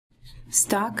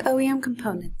Stock OEM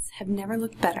components have never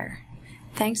looked better.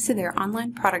 Thanks to their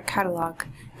online product catalog,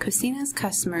 Qosina's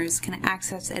customers can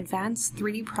access advanced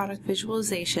 3D product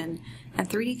visualization and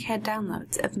 3D CAD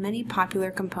downloads of many popular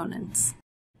components.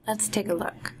 Let's take a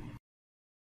look.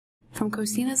 From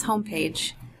Qosina's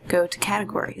homepage, go to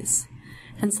Categories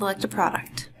and select a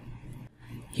product.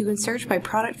 You can search by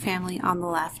product family on the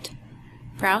left,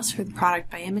 browse for the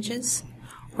product by images,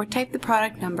 or type the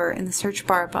product number in the search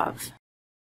bar above.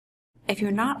 If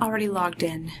you're not already logged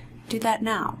in, do that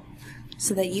now,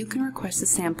 so that you can request a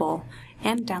sample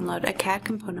and download a CAD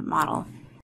component model.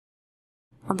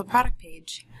 On the product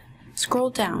page, scroll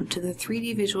down to the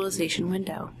 3D visualization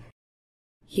window.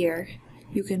 Here,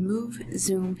 you can move,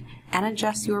 zoom, and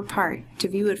adjust your part to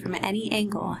view it from any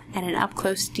angle and in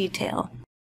up-close detail.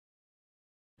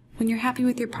 When you're happy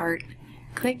with your part,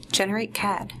 click Generate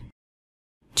CAD.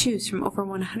 Choose from over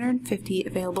 150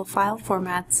 available file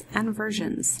formats and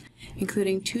versions,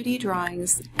 including 2D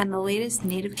drawings and the latest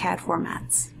native CAD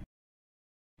formats.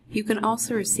 You can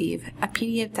also receive a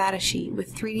PDF datasheet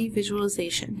with 3D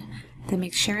visualization that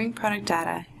makes sharing product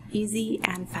data easy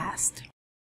and fast.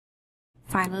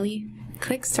 Finally,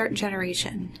 click Start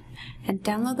Generation and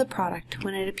download the product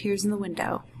when it appears in the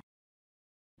window.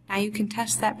 Now you can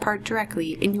test that part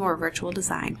directly in your virtual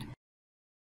design.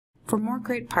 For more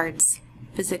great parts,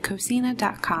 visit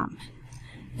Qosina.com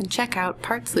and check out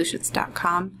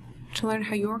PartSolutions.com to learn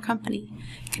how your company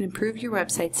can improve your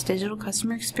website's digital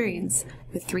customer experience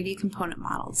with 3D component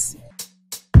models.